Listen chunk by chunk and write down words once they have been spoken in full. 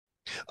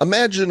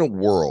Imagine a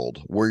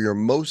world where your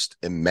most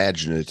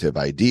imaginative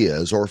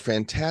ideas or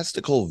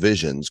fantastical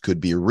visions could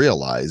be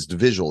realized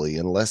visually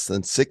in less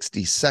than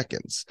 60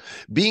 seconds.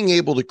 Being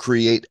able to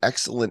create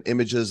excellent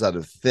images out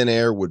of thin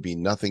air would be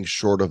nothing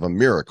short of a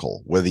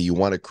miracle, whether you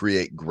want to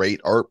create great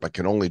art but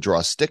can only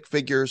draw stick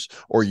figures,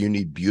 or you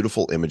need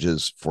beautiful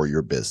images for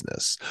your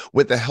business.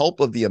 With the help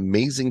of the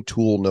amazing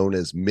tool known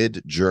as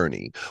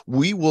MidJourney,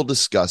 we will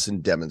discuss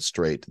and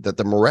demonstrate that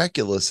the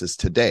miraculous is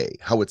today,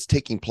 how it's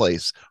taking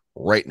place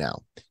right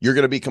now. You're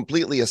going to be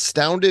completely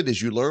astounded as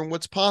you learn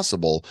what's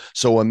possible.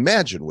 So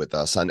imagine with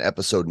us on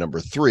episode number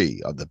 3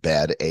 of the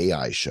Bad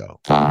AI Show.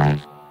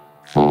 5,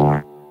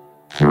 4,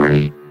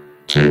 3,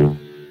 2,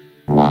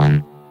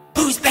 1.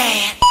 Who's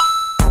bad?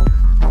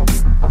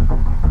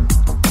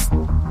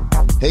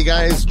 Hey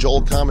guys,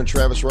 Joel Com and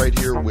Travis Wright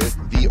here with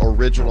the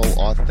original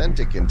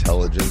Authentic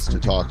Intelligence to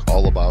talk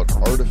all about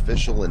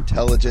artificial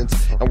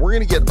intelligence. And we're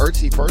going to get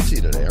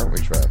artsy-fartsy today, aren't we,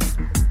 Travis?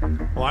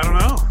 Well, I don't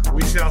know.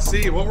 We shall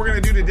see. What we're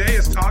going to do today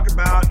is talk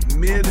about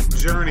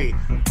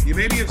MidJourney. You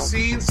maybe have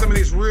seen some of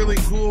these really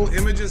cool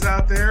images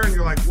out there, and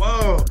you're like,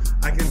 whoa,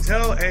 I can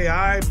tell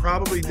AI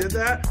probably did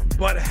that,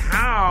 but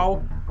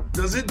how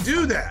does it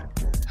do that?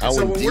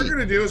 So what we're going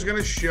to do is going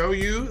to show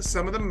you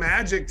some of the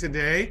magic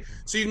today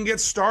so you can get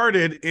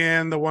started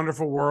in the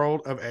wonderful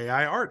world of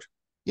AI art.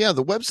 Yeah,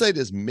 the website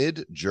is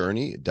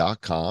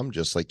midjourney.com,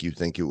 just like you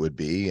think it would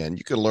be. And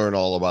you can learn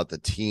all about the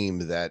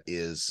team that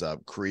is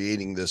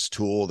creating this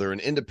tool. They're an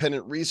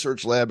independent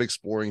research lab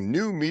exploring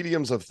new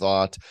mediums of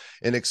thought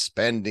and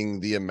expanding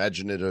the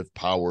imaginative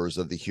powers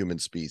of the human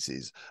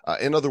species.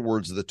 In other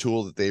words, the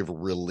tool that they've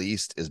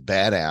released is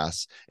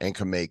badass and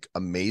can make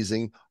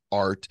amazing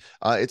art.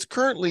 It's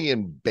currently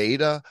in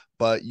beta,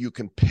 but you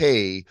can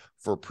pay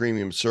for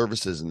premium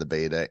services in the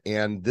beta.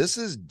 And this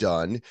is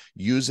done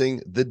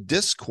using the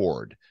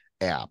Discord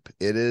app.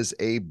 It is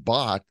a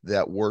bot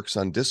that works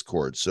on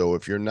Discord. So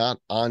if you're not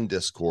on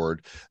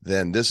Discord,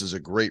 then this is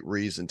a great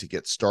reason to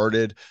get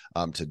started,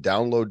 to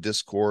download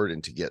Discord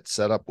and to get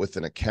set up with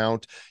an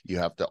account. You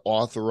have to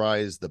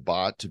authorize the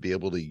bot to be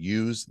able to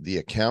use the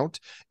account.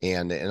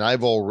 And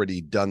I've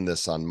already done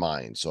this on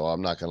mine, so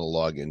I'm not going to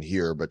log in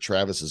here, but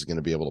Travis is going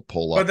to be able to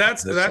pull up. But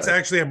that's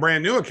actually a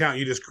brand new account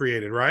you just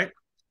created, right?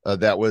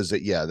 That was a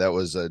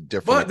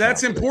different. But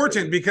that's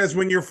important because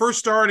when you're first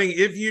starting,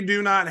 if you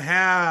do not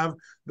have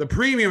the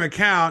premium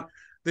account,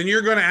 then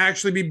you're going to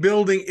actually be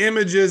building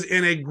images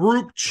in a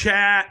group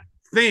chat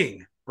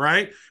thing,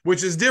 right?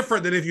 Which is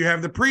different than if you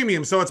have the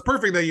premium. So it's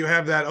perfect that you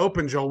have that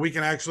open, Joel. We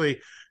can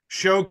actually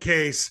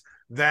showcase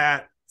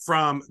that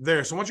from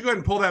there. So why don't you go ahead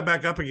and pull that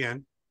back up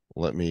again?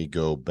 Let me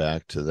go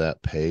back to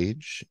that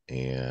page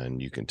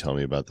and you can tell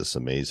me about this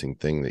amazing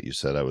thing that you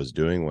said I was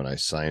doing when I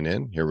sign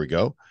in. Here we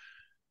go.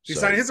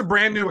 It's a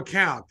brand new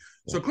account.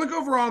 So click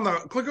over on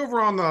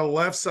the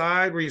left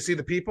side where you see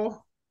the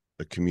people.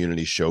 The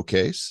community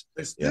showcase.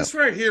 This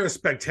right here is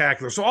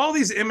spectacular. So all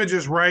these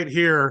images right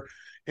here,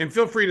 and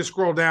feel free to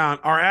scroll down,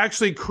 are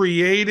actually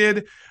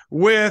created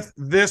with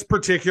this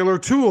particular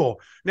tool.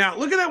 Now,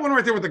 look at that one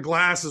right there with the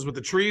glasses, with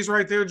the trees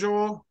right there,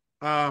 Joel.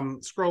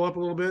 Scroll up a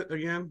little bit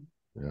again.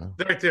 Yeah.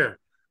 Right there.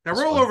 Now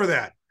roll over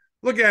that.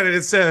 Look at it.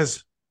 It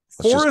says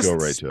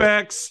Forest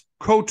Specs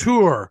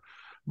Couture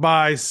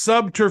by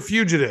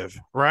Subterfugative,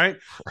 right?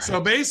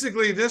 So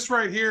basically this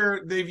right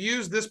here, they've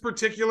used this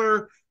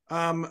particular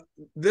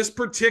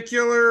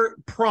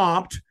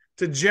prompt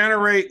to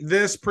generate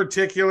this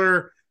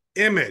particular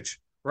image,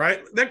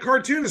 right? That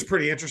cartoon is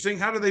pretty interesting.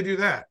 How do they do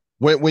that?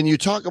 When you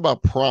talk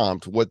about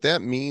prompt, what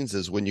that means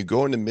is when you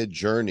go into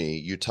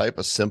MidJourney, you type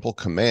a simple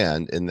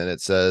command and then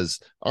it says,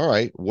 all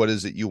right, what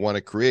is it you want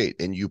to create?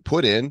 And you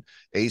put in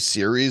a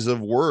series of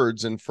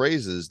words and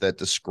phrases that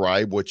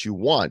describe what you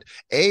want.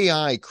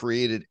 AI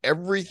created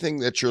everything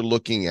that you're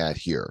looking at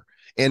here,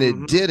 and it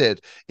did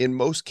it in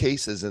most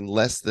cases in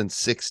less than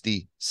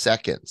 60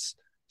 seconds.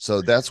 So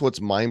that's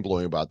what's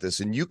mind-blowing about this.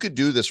 And you could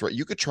do this, right?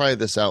 You could try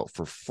this out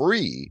for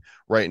free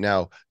right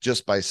now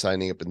just by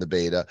signing up in the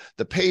beta.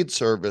 The paid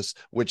service,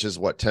 which is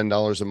what,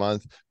 $10 a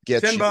month,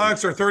 gets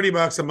 $10 or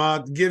 $30 a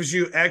month, gives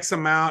you X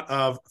amount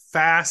of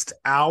fast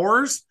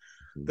hours.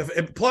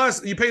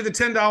 Plus, you pay the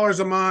 $10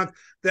 a month.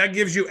 That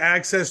gives you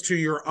access to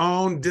your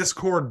own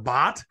Discord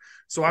bot.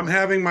 So I'm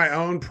having my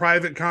own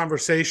private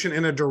conversation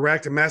in a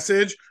direct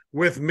message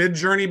with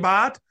MidJourney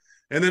bot.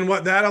 And then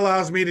what that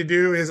allows me to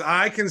do is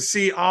I can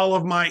see all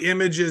of my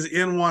images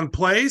in one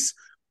place,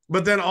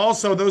 but then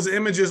also those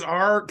images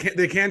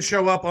they can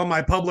show up on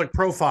my public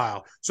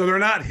profile. So they're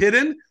not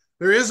hidden.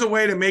 There is a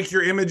way to make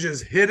your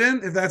images hidden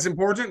if that's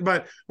important.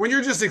 But when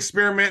you're just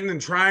experimenting and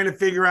trying to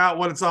figure out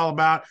what it's all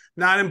about,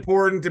 not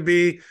important to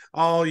be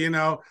all,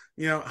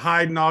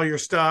 hiding all your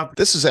stuff.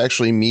 This is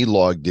actually me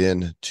logged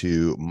in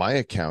to my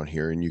account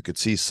here, and you could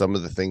see some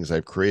of the things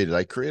I've created.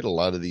 I create a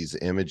lot of these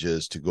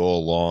images to go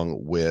along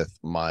with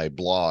my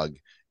blog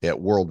at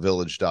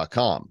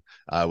worldvillage.com.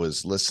 I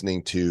was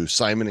listening to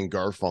Simon and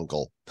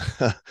Garfunkel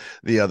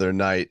the other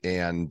night,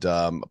 and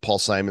Paul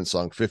Simon's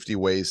song 50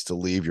 Ways to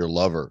Leave Your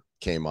Lover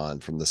came on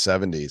from the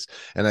 70s.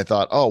 And I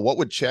thought, oh, what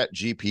would Chat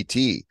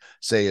GPT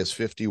say is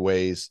 50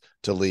 ways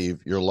to leave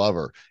your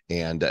lover?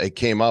 And it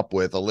came up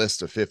with a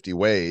list of 50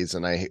 ways.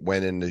 And I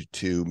went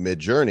into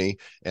MidJourney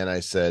and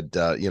I said,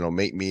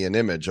 make me an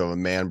image of a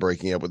man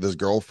breaking up with his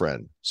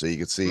girlfriend. So you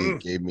could see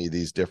it gave me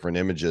these different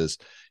images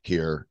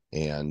here.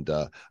 And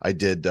I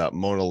did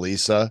Mona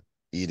Lisa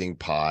eating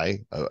pie,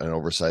 an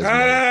oversized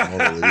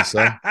Mona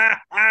Lisa.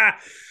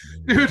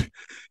 Dude,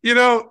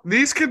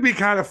 these could be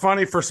kind of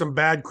funny for some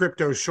bad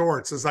crypto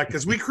shorts. It's like,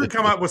 because we could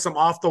come up with some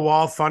off the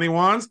wall funny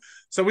ones.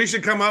 So we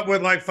should come up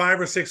with like 5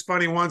 or 6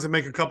 funny ones and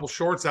make a couple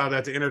shorts out of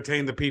that to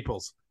entertain the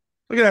peoples.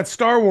 Look at that,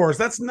 Star Wars.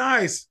 That's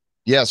nice.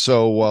 Yeah.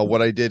 So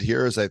what I did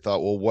here is I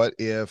thought, well, what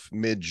if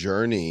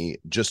MidJourney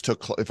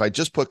if I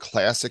just put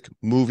classic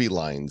movie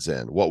lines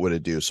in, what would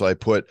it do? So I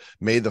put,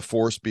 "May the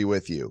Force be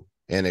with you."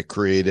 And it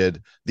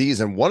created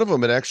these, and one of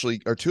them,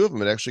 two of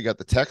them, it actually got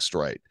the text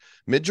right.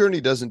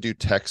 MidJourney doesn't do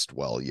text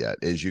well yet.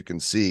 As you can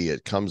see,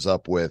 it comes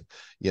up with,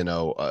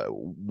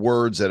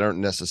 words that aren't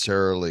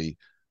necessarily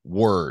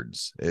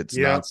words. It's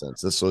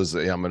nonsense. This was,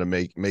 I'm going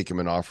to make him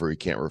an offer he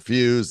can't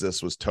refuse.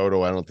 This was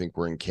Toto. I don't think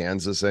we're in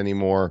Kansas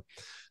anymore.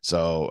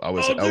 So I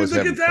was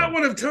look at that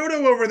one of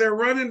Toto over there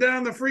running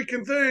down the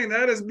freaking thing.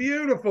 That is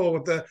beautiful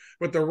with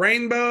the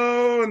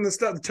rainbow and the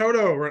stuff.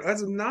 Toto,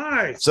 that's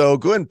nice. So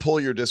go ahead and pull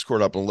your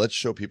Discord up and let's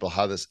show people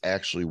how this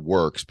actually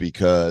works,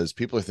 because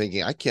people are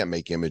thinking, I can't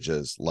make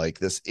images like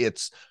this.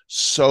 It's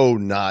so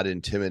not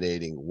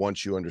intimidating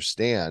once you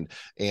understand.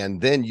 And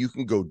then you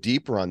can go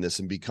deeper on this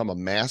and become a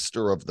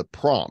master of the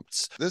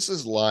prompts. This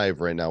is live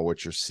right now,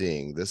 what you're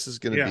seeing. This is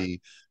going to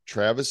be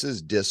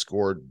Travis's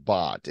Discord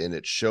bot, and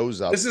it shows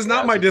up. This is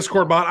not my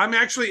Discord bot. I'm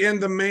actually in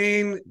the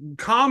main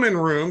common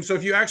room. So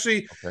if you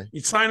you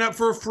sign up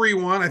for a free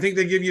one, I think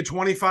they give you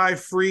 25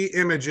 free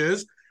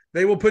images.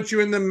 They will put you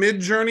in the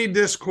MidJourney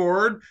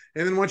Discord,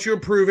 and then once you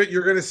approve it,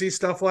 you're going to see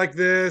stuff like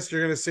this.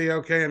 You're going to see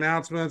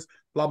announcements,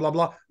 blah blah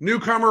blah,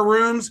 newcomer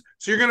rooms.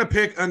 So you're going to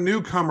pick a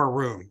newcomer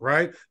room,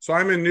 right? So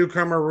I'm in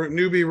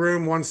newbie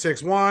room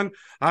 161.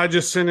 I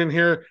just send in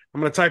here.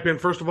 I'm going to type in,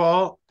 first of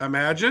all,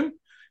 imagine.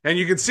 And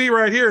you can see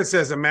right here, it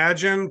says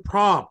imagine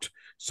prompt.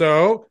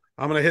 So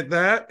I'm going to hit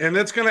that, and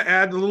it's going to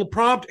add the little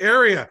prompt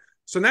area.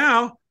 So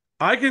now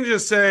I can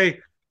just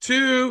say,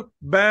 two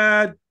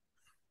bad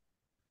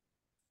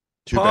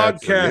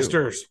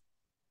podcasters.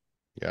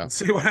 Yeah. Let's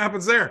see what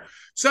happens there.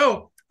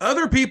 So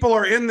other people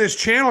are in this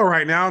channel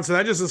right now, and so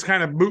that just is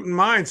kind of booting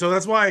mine. So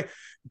that's why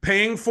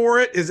paying for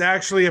it is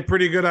actually a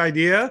pretty good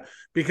idea,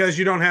 because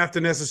you don't have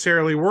to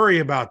necessarily worry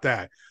about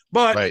that.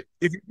 But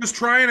if you're just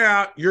trying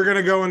out, you're going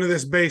to go into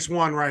this base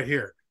one right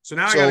here. So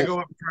now I got to go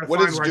up and try to find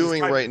what it's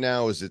doing right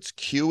now is it's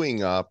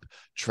queuing up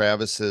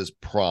Travis's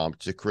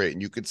prompt to create.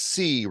 And you could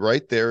see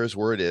right there is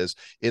where it is.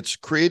 It's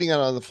creating it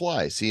on the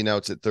fly. See, now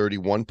it's at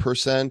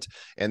 31%,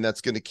 and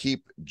that's going to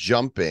keep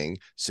jumping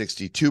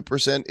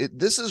 62%.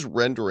 This is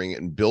rendering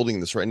and building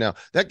this right now.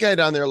 That guy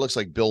down there looks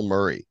like Bill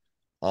Murray.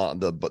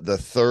 The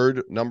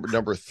third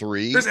number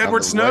 3. There's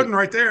Edward Snowden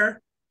right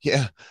there.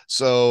 Yeah.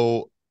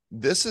 So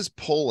this is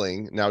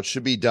pulling. Now it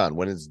should be done.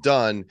 When it's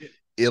done,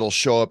 it'll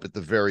show up at the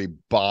very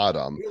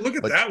bottom. Look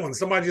at that one.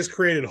 Somebody just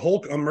created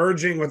Hulk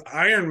emerging with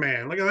Iron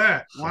Man. Look at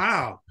that.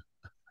 Wow.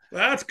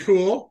 That's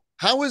cool.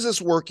 How is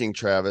this working,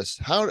 Travis?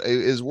 How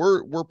is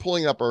we're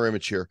pulling up our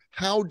image here.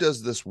 How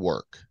does this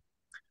work?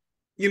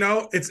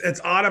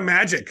 It's auto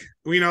magic.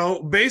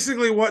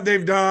 Basically what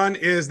they've done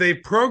is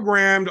they've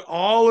programmed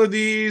all of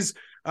these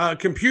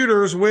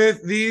computers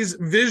with these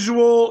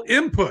visual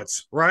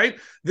inputs, right?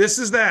 This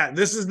is that,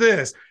 this is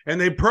this. And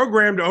they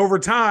programmed over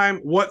time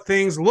what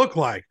things look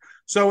like.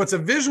 So it's a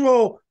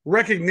visual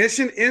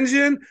recognition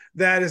engine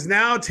that is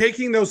now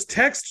taking those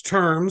text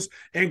terms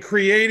and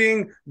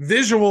creating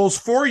visuals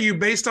for you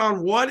based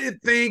on what it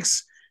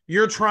thinks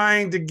you're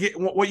trying to get,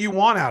 what you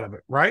want out of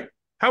it, right?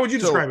 How would you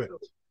describe it?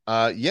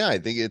 I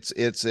think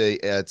it's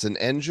an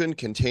engine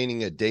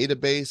containing a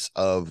database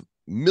of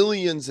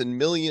millions and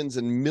millions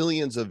and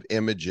millions of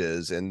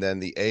images, and then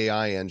the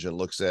AI engine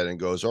looks at it and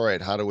goes, all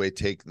right, how do I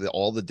take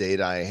all the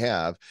data I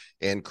have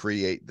and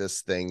create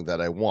this thing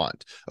that I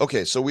want?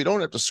 Okay, so we don't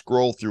have to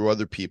scroll through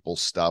other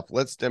people's stuff.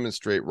 Let's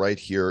demonstrate right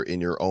here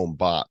in your own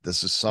bot.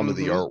 This is some of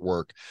the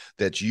artwork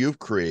that you've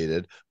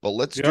created, but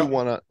let's do a new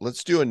one.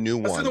 Let's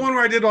do the one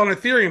where I did on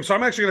Ethereum. So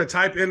I'm actually going to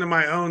type into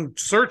my own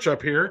search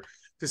up here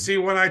to see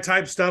when I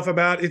type stuff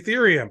about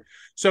Ethereum.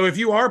 So if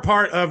you are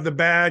part of the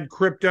bad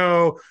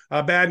crypto,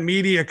 bad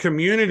media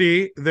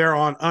community there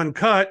on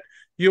Uncut,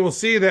 you will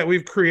see that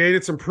we've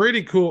created some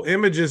pretty cool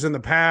images in the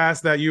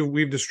past that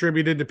we've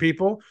distributed to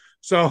people.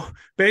 So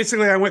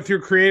basically I went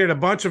through, created a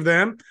bunch of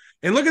them.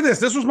 And look at this.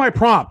 This was my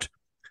prompt.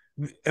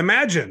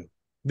 Imagine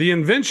the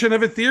invention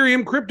of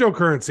Ethereum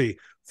cryptocurrency.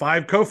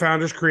 5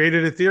 co-founders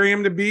created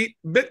Ethereum to beat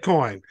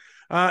Bitcoin.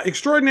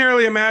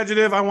 Extraordinarily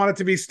imaginative. I want it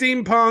to be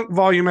steampunk,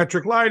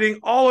 volumetric lighting,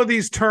 all of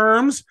these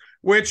terms,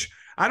 which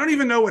I don't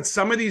even know what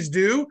some of these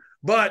do,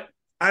 but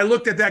I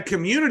looked at that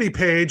community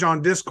page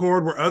on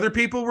Discord where other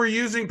people were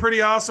using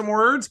pretty awesome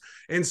words.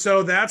 And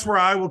so that's where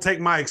I will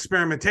take my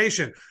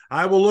experimentation.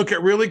 I will look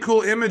at really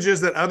cool images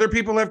that other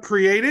people have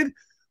created.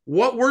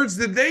 What words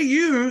did they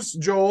use,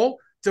 Joel,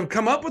 to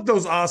come up with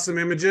those awesome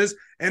images?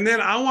 And then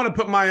I want to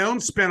put my own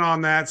spin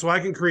on that so I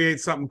can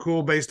create something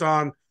cool based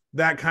on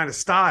that kind of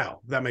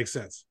style. If that makes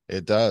sense.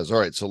 It does. All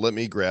right. So let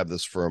me grab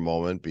this for a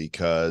moment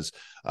because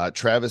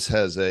Travis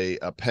has a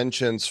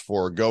penchant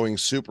for going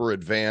super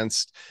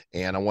advanced,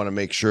 and I want to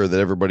make sure that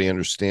everybody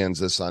understands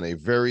this on a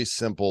very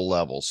simple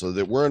level so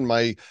that we're in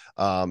my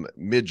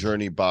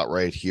MidJourney bot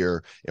right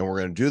here, and we're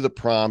going to do the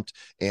prompt.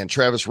 And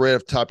Travis, right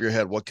off the top of your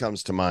head, what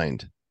comes to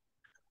mind?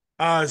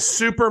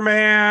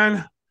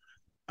 Superman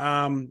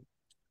and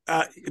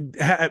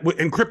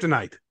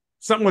Kryptonite.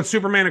 Something with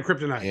Superman and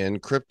Kryptonite.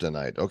 And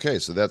Kryptonite. Okay,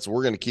 so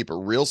we're going to keep it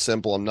real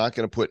simple. I'm not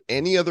going to put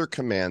any other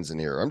commands in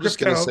here. I'm just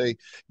going to say,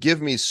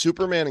 give me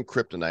Superman and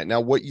Kryptonite. Now,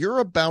 what you're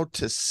about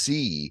to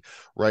see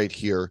right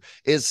here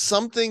is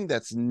something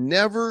that's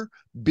never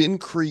been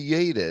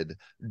created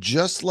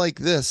just like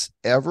this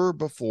ever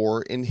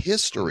before in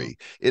history.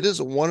 It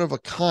is one of a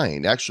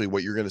kind. Actually,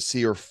 what you're going to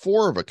see are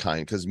four of a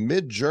kind because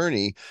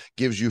MidJourney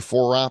gives you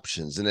four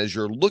options. And as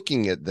you're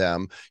looking at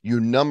them, you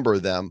number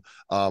them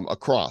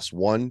across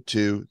 1,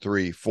 2,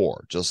 3,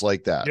 4, just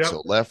like that. Yep.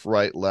 So left,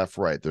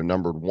 right. They're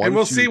numbered 1, and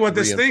we'll 2, see what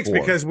 3, this thinks 4.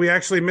 Because we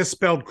actually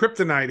misspelled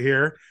Kryptonite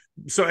here.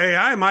 So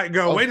AI might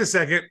go, wait a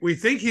second. We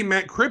think he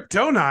meant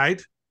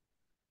Kryptonite.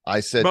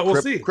 I said, but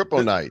we'll see.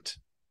 Kryptonite.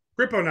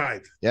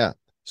 Kryptonite. Yeah.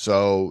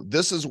 So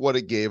this is what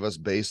it gave us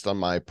based on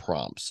my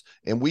prompts.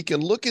 And we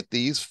can look at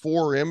these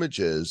four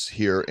images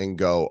here and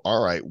go,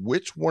 all right,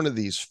 which one of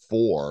these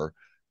four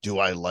do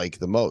I like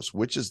the most?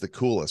 Which is the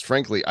coolest?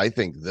 Frankly, I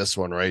think this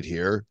one right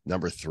here,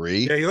 number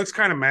 3. Yeah, he looks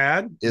kind of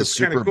mad. Is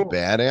super cool.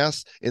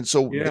 Badass. And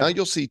so now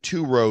you'll see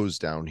 2 rows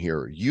down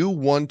here. U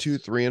 1, 2,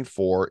 3, and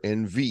 4,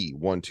 and V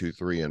 1, 2,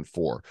 3, and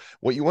 4.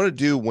 What you want to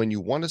do when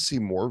you want to see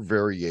more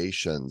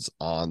variations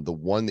on the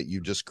one that you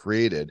just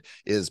created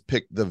is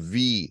pick the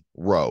V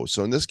row.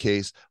 So in this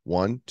case,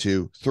 1,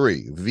 2,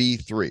 3,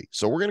 V3.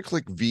 So we're going to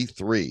click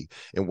V3.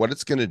 And what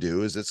it's going to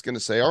do is it's going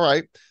to say, all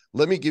right,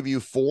 let me give you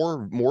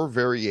 4 more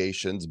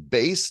variations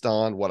based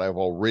on what I've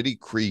already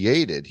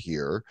created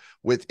here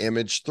with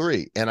image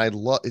 3. And I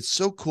love, it's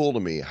so cool to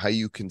me how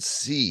you can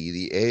see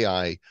the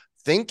AI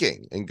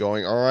thinking and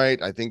going, all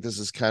right, I think this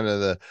is kind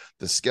of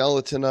the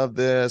skeleton of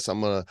this.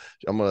 I'm going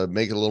to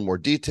make it a little more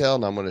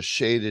detailed and I'm going to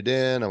shade it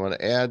in. I'm going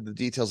to add the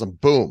details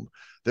and boom,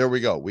 there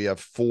we go. We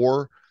have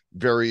 4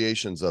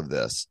 variations of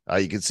this.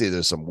 You can see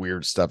there's some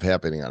weird stuff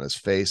happening on his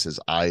face. His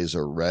eyes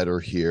are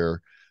redder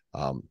here.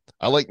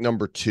 I like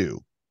number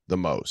 2 the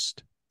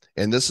most.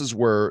 And this is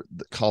where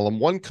the column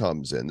 1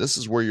 comes in. This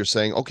is where you're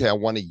saying, okay, I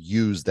want to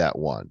use that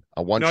one.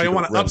 I want you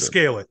want to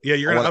upscale it. Yeah,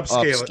 you're going to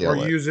upscale it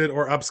or use it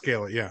or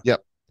upscale it. Yeah.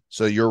 Yep.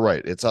 So you're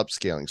right. It's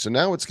upscaling. So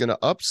now it's going to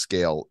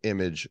upscale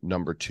image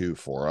number 2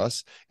 for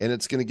us. And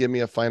it's going to give me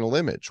a final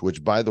image,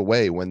 which by the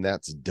way, when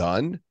that's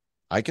done,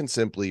 I can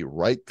simply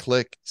right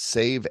click,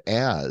 save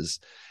as.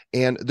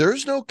 And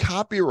there's no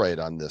copyright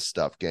on this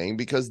stuff, gang,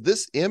 because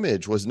this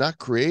image was not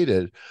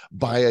created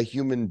by a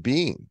human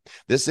being.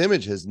 This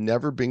image has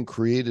never been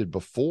created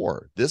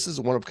before. This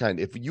is one of a kind.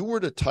 If you were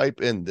to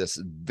type in this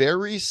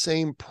very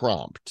same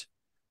prompt,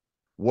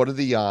 what are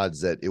the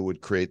odds that it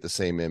would create the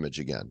same image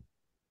again?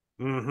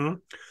 Mm-hmm.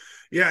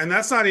 Yeah, and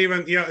that's not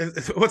even,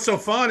 what's so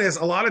fun is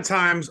a lot of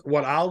times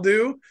what I'll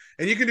do,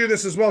 and you can do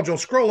this as well, Joel,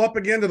 scroll up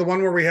again to the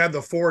one where we had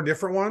the 4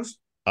 different ones.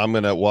 I'm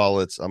gonna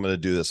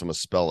do this. I'm gonna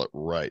spell it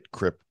right.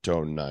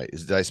 Kryptonite.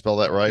 Did I spell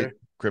that right?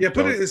 Okay. Yeah,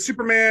 put it as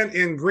Superman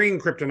in green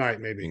Kryptonite,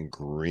 maybe. In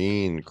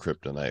green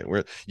Kryptonite,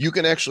 where you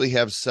can actually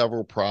have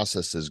several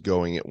processes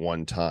going at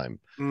one time.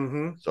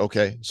 Mm-hmm.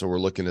 Okay, so we're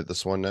looking at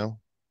this one now.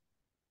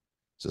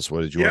 Is this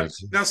what did you want to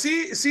see? Now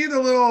see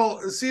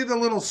the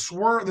little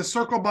swirl, the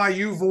circle by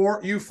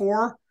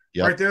U4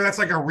 right there. That's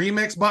like a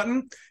remix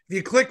button. If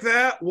you click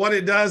that, what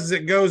it does is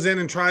it goes in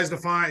and tries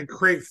to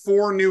create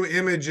 4 new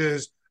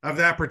images of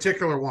that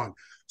particular one.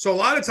 So a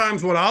lot of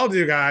times what I'll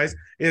do, guys,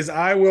 is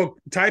I will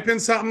type in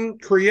something,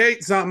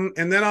 create something,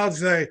 and then I'll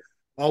say,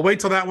 I'll wait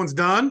till that one's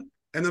done.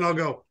 And then I'll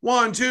go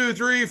 1, 2,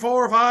 3,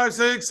 4, 5,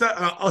 6, 7.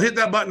 I'll hit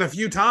that button a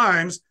few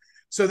times.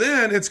 So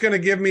then it's going to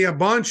give me a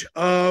bunch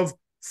of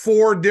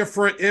 4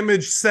 different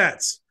image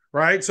sets,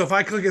 right? So if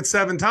I click it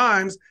 7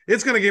 times,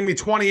 it's going to give me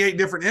 28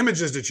 different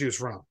images to choose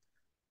from.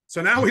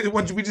 So now we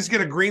just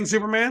get a green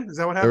Superman? Is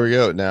that what happened? There we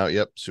go. Now,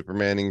 yep,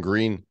 Superman in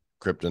green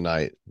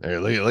Kryptonite. Hey,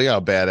 look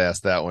how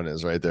badass that one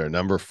is right there.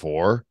 Number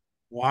 4.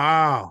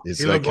 Wow.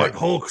 He looked like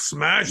Hulk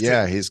smashed.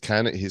 Yeah, he's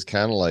kind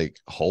of like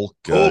Hulk.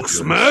 Hulk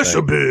smash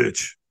a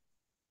bitch.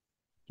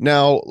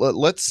 Now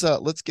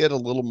let's get a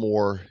little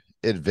more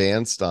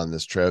advanced on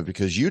this, Trev,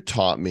 because you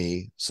taught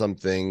me some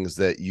things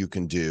that you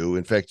can do.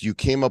 In fact, you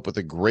came up with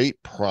a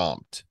great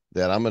prompt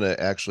that I'm going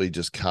to actually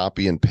just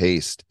copy and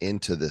paste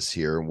into this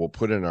here, and we'll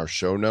put in our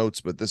show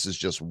notes, but this is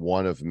just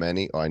one of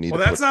many. Oh, I need Well,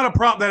 to that's not a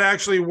prompt that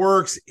actually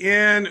works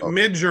in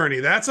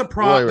MidJourney. That's a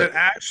prompt that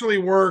actually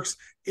works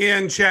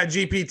in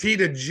ChatGPT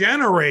to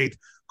generate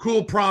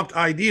cool prompt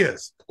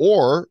ideas.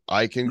 Or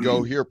I can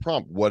go here,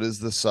 prompt, what is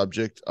the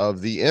subject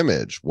of the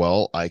image?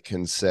 Well, I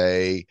can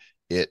say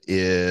it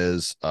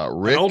is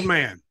An old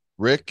man.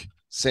 Rick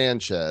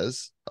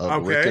Sanchez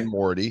of Rick and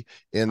Morty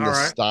in the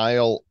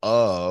style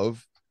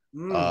of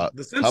The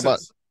Simpsons. How about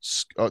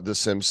The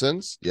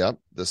Simpsons? Yep,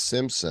 The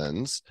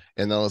Simpsons.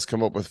 And then let's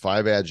come up with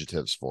 5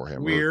 adjectives for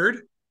him.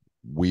 Weird.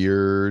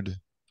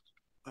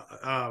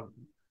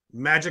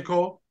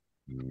 Magical.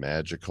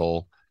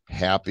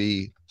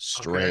 Happy,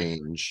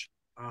 strange.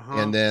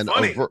 And then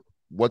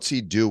what's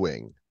he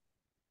doing?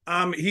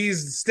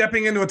 He's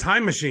stepping into a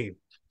time machine.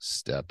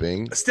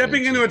 Stepping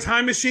into a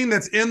time machine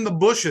that's in the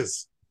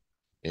bushes.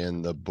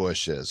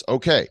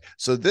 Okay,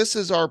 so this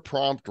is our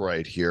prompt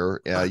right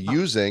here,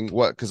 using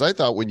what, because I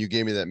thought when you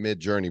gave me that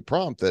MidJourney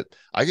prompt that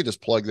I could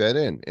just plug that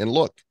in, and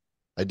look,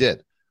 I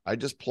did. I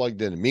just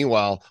plugged in.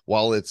 Meanwhile,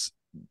 while it's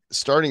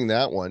starting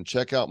that one,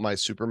 check out my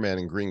Superman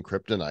and Green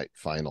Kryptonite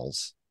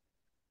finals.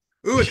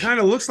 Ooh, it kind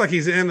of looks like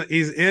he's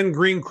in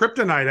Green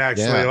Kryptonite,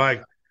 actually. Yeah,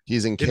 like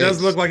he's in. It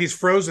does look like he's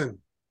frozen.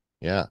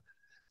 Yeah.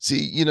 See,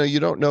 you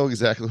don't know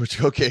exactly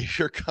what. Okay,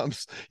 here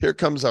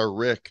comes our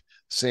Rick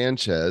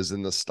Sanchez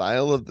in the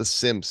style of The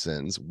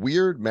Simpsons.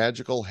 Weird,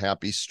 magical,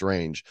 happy,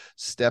 strange.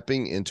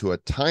 Stepping into a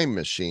time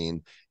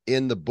machine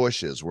in the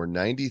bushes. We're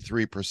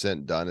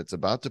 93% done. It's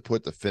about to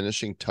put the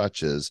finishing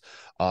touches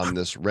on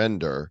this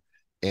render,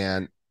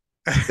 and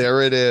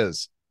there it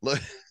is.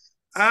 Look.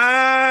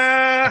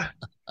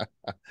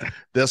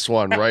 This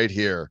one right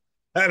here.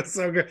 That is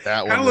so good.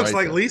 That kind of looks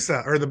like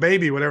Lisa or the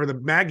baby, whatever, the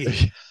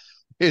Maggie.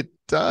 It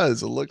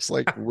does. It looks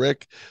like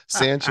Rick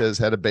Sanchez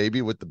had a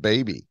baby with the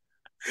baby.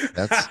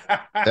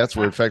 That's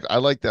weird. In fact, I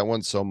like that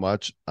one so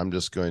much. I'm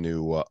just going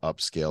to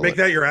upscale Make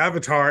that your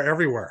avatar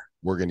everywhere.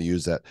 We're going to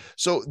use that.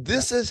 So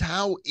this is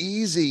how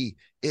easy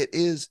it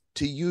is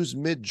to use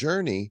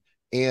MidJourney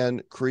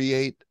and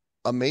create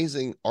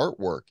amazing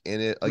artwork.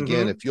 And it,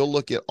 again, if you'll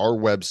look at our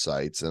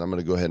websites, and I'm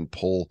going to go ahead and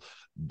pull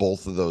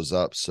both of those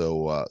up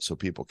so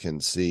people can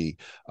see,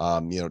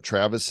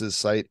 Travis's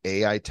site,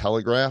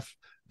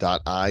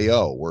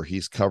 AITelegraph.io, where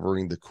he's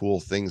covering the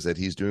cool things that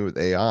he's doing with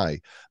AI.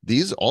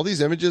 All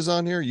these images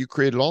on here, you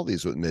created all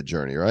these with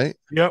MidJourney, right?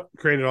 Yep,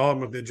 created all of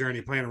them with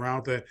MidJourney, playing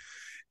around with it.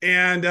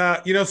 And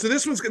so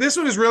this one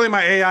is really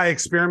my AI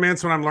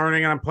experiments when I'm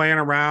learning and I'm playing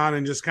around,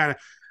 and just kind of,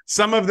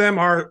 some of them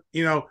are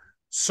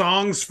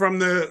songs from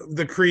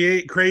the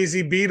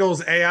Crazy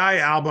Beatles AI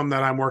album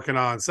that I'm working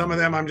on. Some of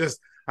them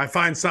I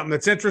find something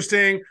that's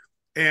interesting,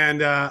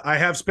 and I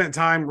have spent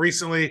time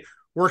recently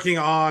working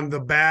on the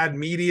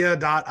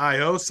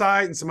badmedia.io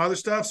site and some other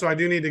stuff. So I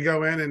do need to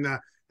go in and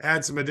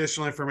add some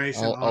additional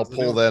information. I'll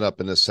pull that up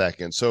in a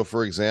second. So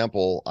for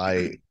example,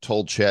 I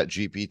told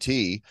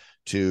ChatGPT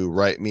to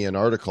write me an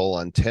article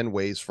on 10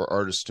 ways for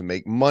artists to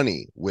make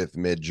money with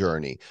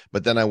MidJourney.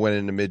 But then I went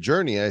into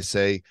MidJourney. I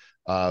say,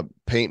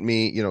 paint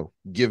me,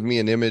 give me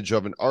an image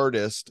of an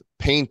artist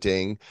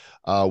painting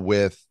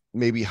with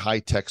maybe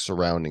high-tech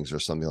surroundings or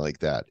something like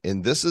that.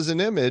 And this is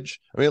an image.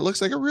 I mean, it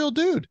looks like a real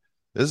dude.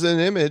 This is an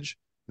image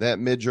that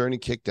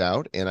MidJourney kicked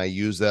out, and I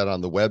use that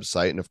on the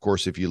website. And of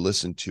course, if you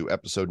listen to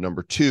episode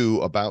number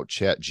 2 about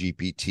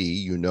ChatGPT,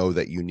 you know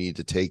that you need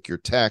to take your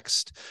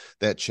text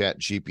that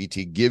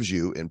ChatGPT gives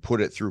you and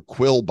put it through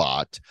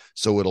Quillbot,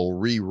 so it'll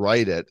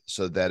rewrite it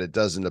so that it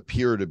doesn't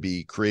appear to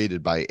be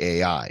created by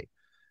AI.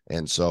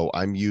 And so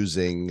I'm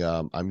using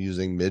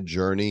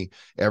MidJourney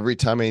every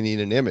time I need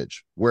an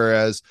image.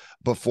 Whereas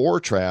before,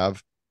 Trav,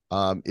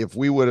 if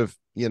we would have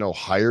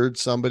hired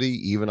somebody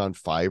even on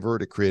Fiverr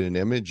to create an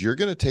image, you're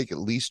going to take at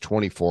least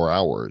 24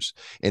 hours.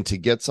 And to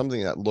get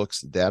something that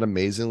looks that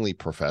amazingly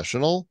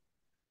professional,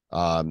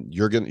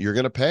 you're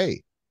going to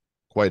pay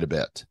quite a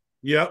bit.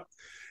 Yep.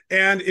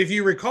 And if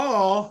you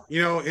recall,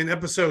 in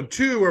episode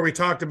 2 where we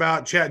talked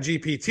about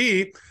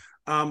ChatGPT,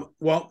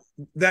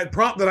 that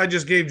prompt that I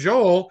just gave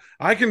Joel,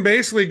 I can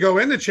basically go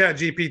into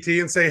ChatGPT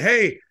and say,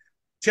 hey,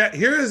 Chat,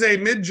 here is a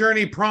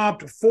MidJourney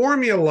prompt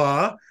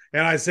formula.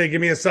 And I say,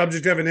 give me a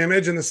subject of an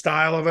image in the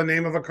style of a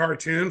name of a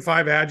cartoon,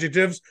 5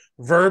 adjectives,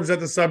 verbs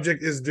that the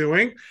subject is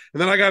doing.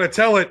 And then I got to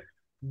tell it,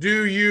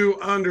 do you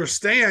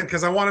understand?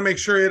 Because I want to make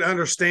sure it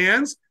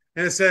understands.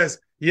 And it says,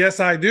 yes,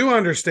 I do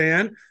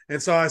understand.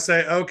 And so I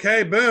say,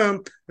 okay,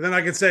 boom. And then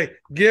I can say,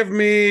 give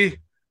me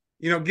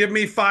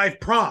 5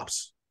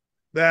 prompts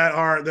that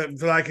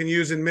I can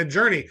use in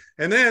MidJourney.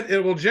 And then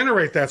it will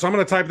generate that. So I'm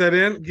going to type that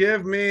in.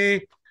 Give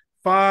me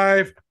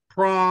 5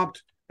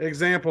 prompt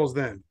examples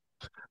then.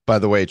 By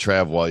the way,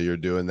 Trav, while you're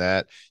doing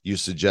that, you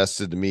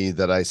suggested to me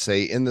that I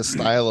say in the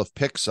style of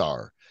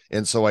Pixar.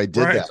 And so I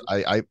did that.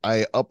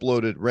 I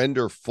uploaded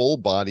render full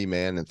body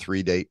man in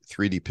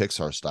 3D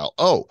Pixar style.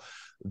 Oh,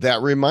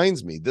 that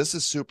reminds me, this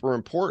is super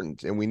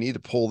important. And we need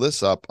to pull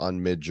this up on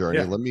MidJourney.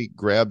 Yeah. Let me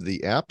grab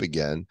the app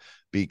again,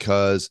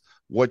 because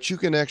what you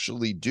can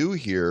actually do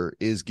here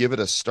is give it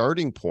a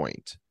starting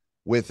point.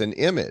 with an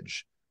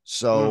image.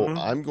 So Mhm.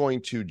 I'm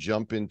going to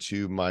jump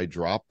into my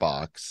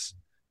Dropbox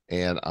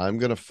and I'm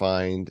going to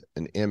find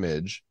an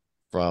image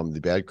from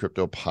the Bad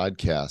Crypto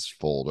podcast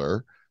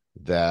folder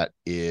that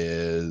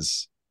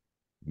is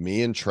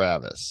me and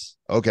Travis.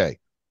 Okay,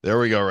 there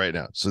we go right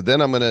now. So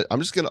then I'm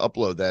just going to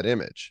upload that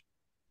image.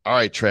 All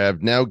right,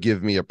 Trav, now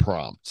give me a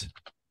prompt.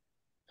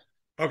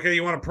 Okay,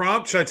 you want a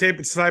prompt? Should I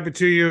type it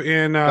to you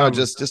in? No,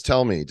 just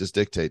tell me. Just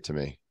dictate to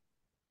me.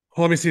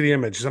 Let me see the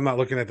image because I'm not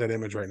looking at that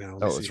image right now.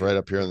 Oh, it's right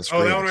up here on the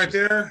screen. Oh, that one right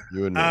there.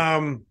 You and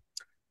me.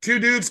 Two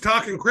dudes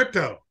talking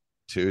crypto.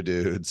 Two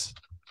dudes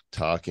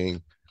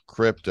talking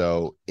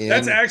crypto.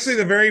 That's actually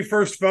the very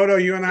first photo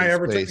you and I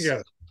ever took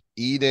together.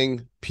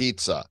 Eating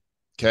pizza.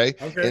 Okay.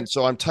 Okay. And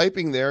so I'm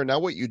typing there. Now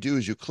what you do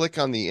is you click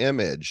on the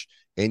image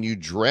and you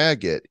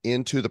drag it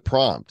into the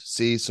prompt.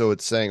 See, so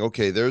it's saying,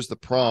 okay, there's the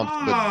prompt,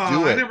 but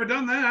do it. I've never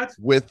done that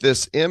with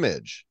this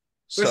image.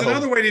 There's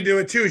another way to do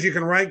it too, is you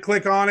can right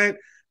click on it,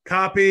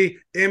 copy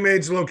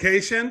image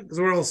location is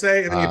what it'll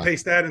say, and then you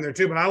paste that in there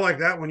too. But I like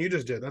that one you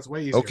just did. That's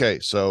way easier. Okay,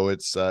 so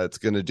it's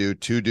going to do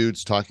two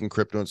dudes talking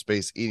crypto in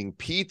space eating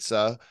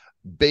pizza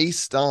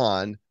based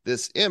on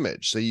this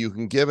image, so you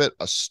can give it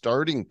a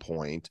starting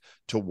point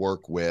to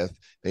work with,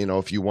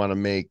 if you want to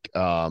make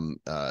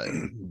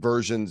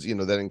versions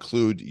that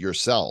include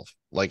yourself,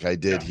 like I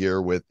did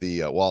here with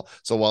the while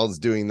it's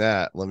doing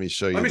that, let me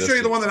show you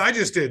the one that I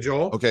just did,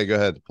 Joel. Okay, go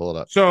ahead, pull it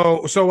up.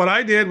 So what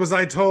I did was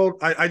I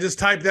just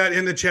typed that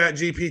into Chat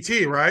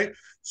GPT, right?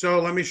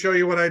 So let me show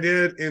you what I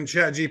did in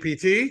Chat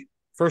GPT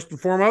first and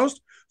foremost.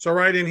 So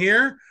right in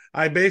here,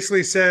 I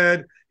basically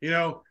said,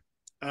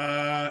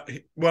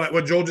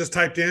 what Joel just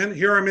typed in.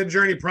 Here are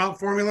MidJourney prompt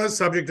formulas: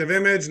 subject of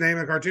image, name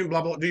of cartoon,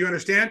 blah, blah. Do you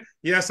understand?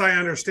 Yes, I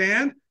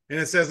understand. And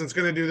it says it's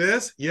going to do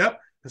this. Yep.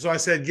 And so I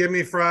said, give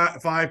me 5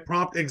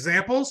 prompt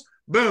examples.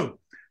 Boom.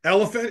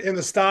 Elephant in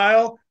the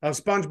style of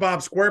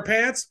SpongeBob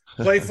SquarePants,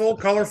 playful,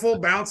 colorful,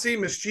 bouncy,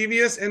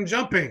 mischievous, and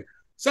jumping.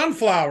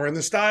 Sunflower in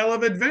the style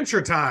of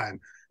Adventure Time,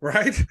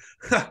 right?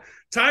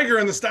 Tiger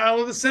in the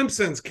style of The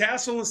Simpsons.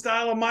 Castle in the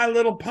style of My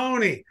Little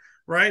Pony.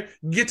 Right?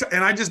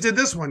 And I just did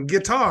this one.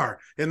 Guitar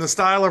in the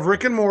style of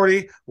Rick and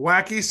Morty,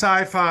 wacky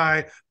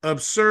sci-fi,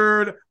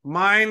 absurd,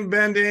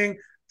 mind-bending,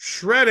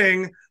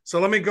 shredding. So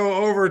let me go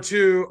over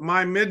to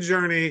my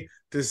MidJourney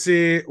to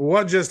see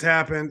what just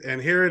happened.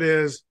 And here it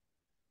is.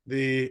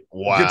 The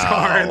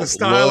guitar in the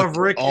style of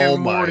Rick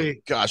and Morty. Oh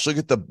my gosh, look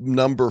at the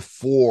number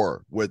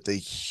 4 with the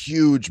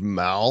huge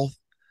mouth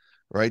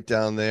right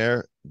down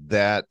there.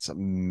 That's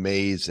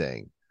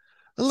amazing.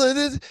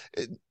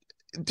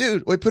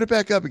 Dude, wait, put it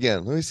back up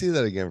again. Let me see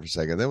that again for a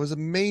second. That was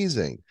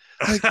amazing.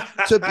 Like,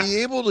 to be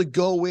able to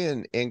go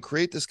in and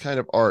create this kind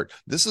of art.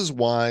 This is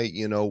why,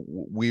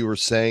 we were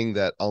saying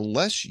that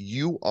unless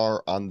you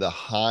are on the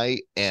high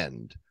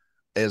end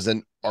as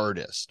an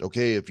artist,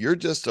 okay, if you're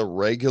just a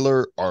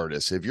regular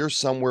artist, if you're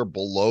somewhere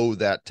below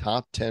that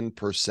top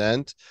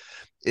 10%,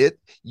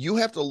 you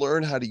have to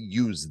learn how to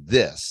use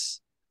this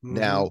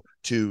now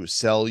to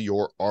sell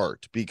your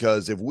art,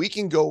 because if we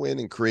can go in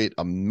and create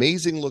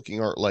amazing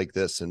looking art like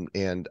this,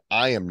 and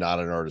I am not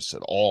an artist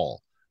at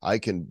all, I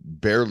can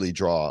barely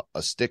draw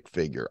a stick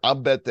figure. I'll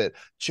bet that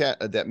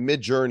that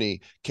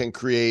MidJourney can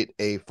create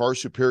a far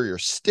superior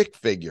stick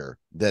figure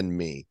than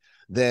me.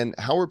 Then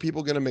how are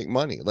people going to make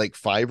money? Like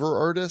Fiverr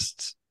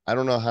artists? I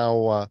don't know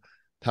how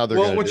they're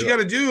going to do it. What you got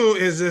to do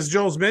is, as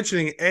Joel's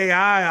mentioning,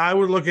 AI. I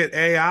would look at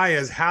AI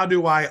as, how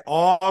do I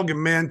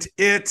augment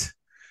it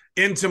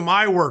into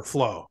my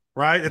workflow,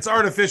 right? It's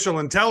artificial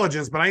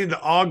intelligence, but I need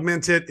to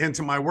augment it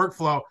into my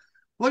workflow.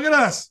 Look at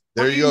us.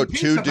 There you go.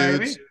 Two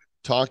dudes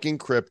talking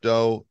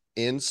crypto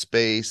in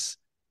space,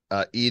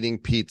 eating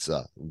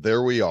pizza.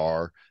 There we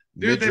are.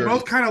 Dude, they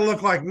both kind of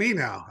look like me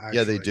now. Actually.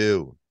 Yeah, they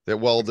do. The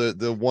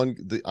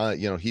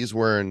one, he's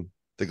wearing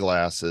the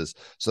glasses.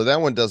 So that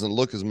one doesn't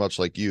look as much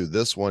like you.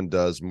 This one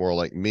does more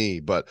like me,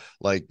 but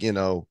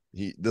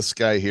this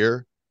guy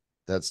here,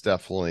 that's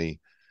definitely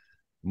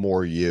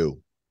more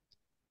you.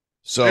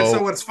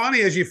 So what's funny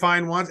is you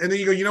find one and then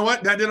you go, you know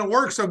what? That didn't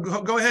work. So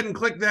go ahead and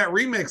click that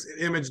remix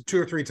image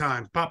 2 or 3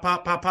 times. Pop,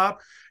 pop, pop,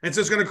 pop. And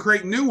so it's going to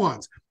create new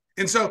ones.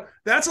 And so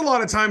that's a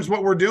lot of times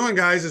what we're doing,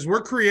 guys, is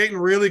we're creating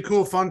really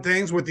cool, fun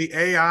things with the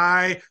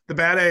AI, the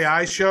Bad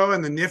AI Show,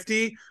 and the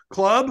Nifty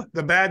Club,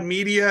 the Bad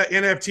Media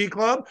NFT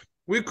Club.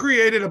 We've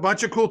created a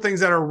bunch of cool things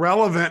that are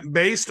relevant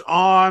based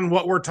on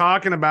what we're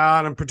talking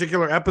about in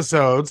particular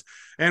episodes.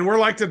 And we're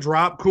like to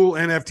drop cool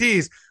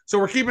NFTs. So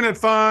we're keeping it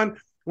fun.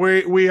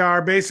 We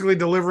are basically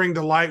delivering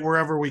delight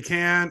wherever we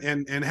can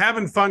and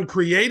having fun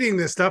creating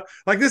this stuff.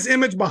 Like this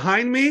image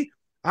behind me,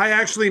 I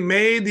actually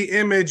made the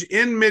image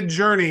in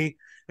MidJourney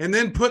and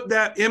then put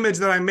that image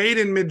that I made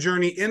in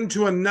MidJourney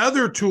into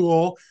another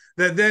tool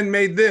that then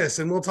made this,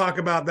 and we'll talk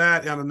about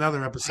that on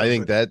another episode. I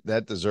think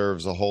that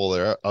deserves a whole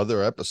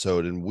other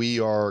episode, and we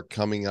are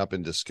coming up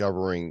and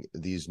discovering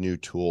these new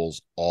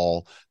tools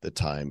all the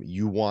time.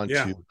 You want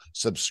to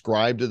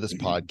subscribe to this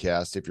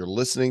podcast. If you're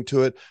listening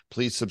to it,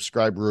 please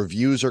subscribe.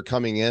 Reviews are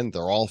coming in.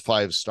 They're all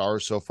 5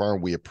 stars so far,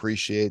 and we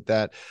appreciate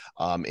that.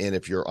 And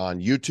if you're on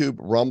YouTube,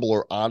 Rumble,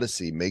 or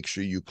Odyssey, make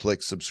sure you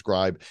click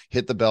subscribe,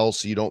 hit the bell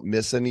so you don't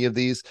miss any of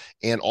these.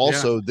 And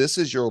also, this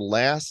is your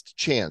last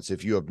chance.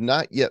 If you have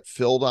not yet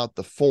filled out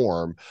the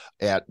form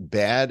at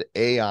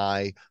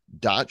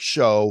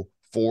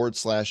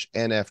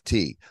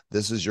badai.show/NFT,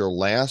 this is your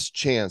last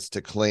chance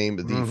to claim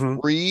the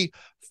free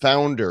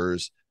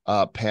Founders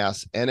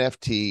Pass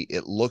NFT.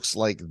 It looks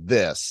like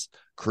this,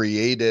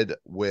 created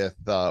with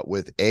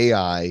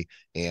AI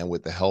and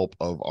with the help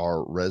of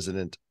our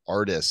resident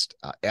artist,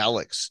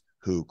 Alex,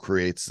 who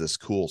creates this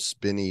cool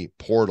spinny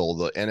portal.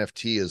 The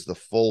NFT is the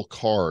full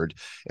card,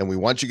 and we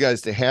want you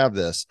guys to have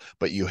this,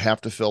 but you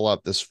have to fill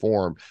out this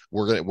form.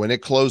 When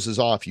it closes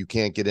off, you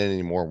can't get in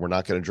anymore. We're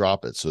not going to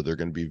drop it. So they're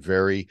going to be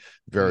very,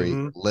 very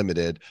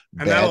limited.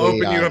 And that'll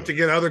open you up to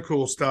get other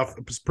cool stuff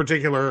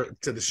particular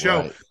to the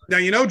show.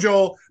 Right. Now,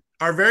 Joel,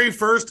 one of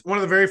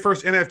the very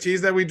first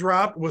NFTs that we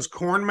dropped was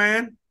Corn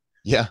Man.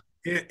 Yeah.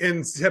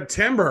 In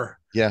September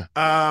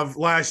of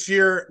last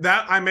year.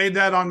 That I made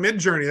that on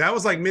MidJourney. That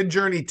was like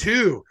MidJourney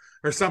 2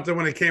 or something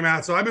when it came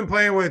out. So I've been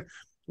playing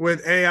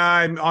with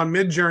AI on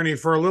MidJourney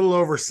for a little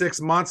over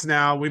 6 months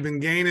now. We've been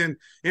gaining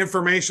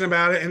information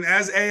about it. And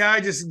as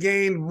AI just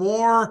gained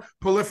more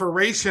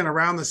proliferation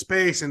around the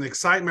space and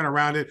excitement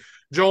around it,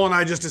 Joel and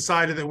I just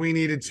decided that we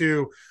needed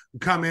to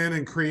come in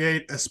and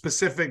create a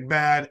specific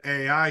Bad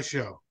AI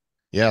show.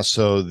 Yeah,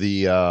 so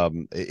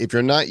if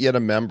you're not yet a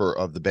member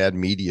of the Bad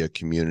Media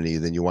community,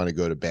 then you want to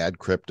go to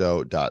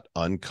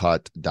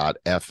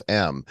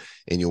badcrypto.uncut.fm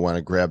and you want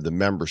to grab the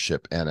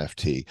membership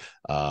NFT.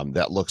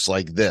 That looks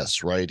like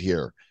this right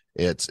here.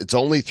 It's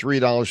only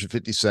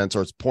 $3.50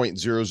 or it's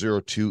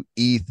 0.002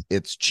 ETH.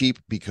 It's cheap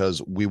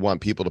because we want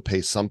people to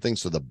pay something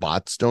so the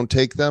bots don't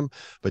take them.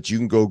 But you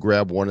can go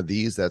grab one of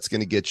these. That's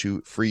going to get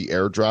you free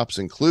airdrops,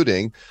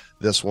 including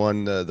this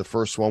one, the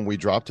first one we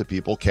dropped to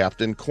people,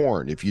 Captain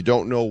Corn. If you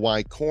don't know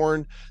why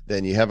corn,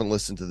 then you haven't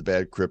listened to the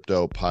Bad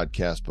Crypto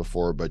podcast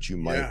before, but you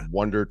might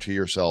wonder to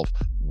yourself,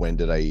 when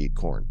did I eat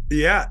corn?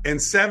 Yeah,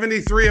 and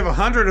 73 of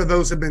 100 of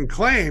those have been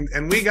claimed,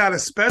 and I had a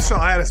special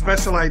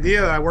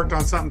idea that I worked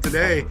on something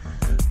today.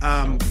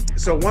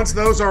 So once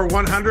those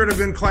 100 have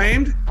been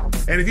claimed,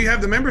 and if you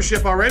have the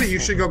membership already, you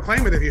should go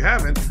claim it. If you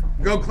haven't,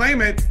 go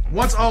claim it.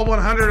 Once all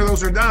 100 of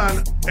those are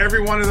done,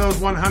 every one of those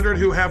 100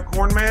 who have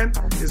Corn Man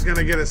is going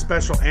to get a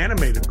special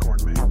animated Corn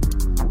Man.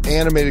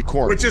 Animated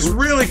corn, which is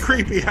really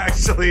creepy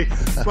actually,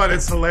 but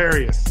it's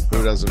hilarious.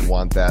 Who doesn't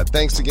want that?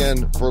 Thanks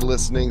again for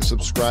listening,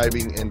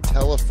 subscribing, and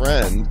tell a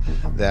friend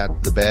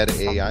that the Bad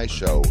AI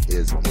show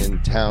is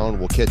in town.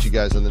 We'll catch you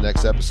guys on the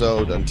next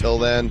episode. Until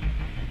then,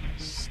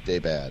 stay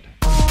bad.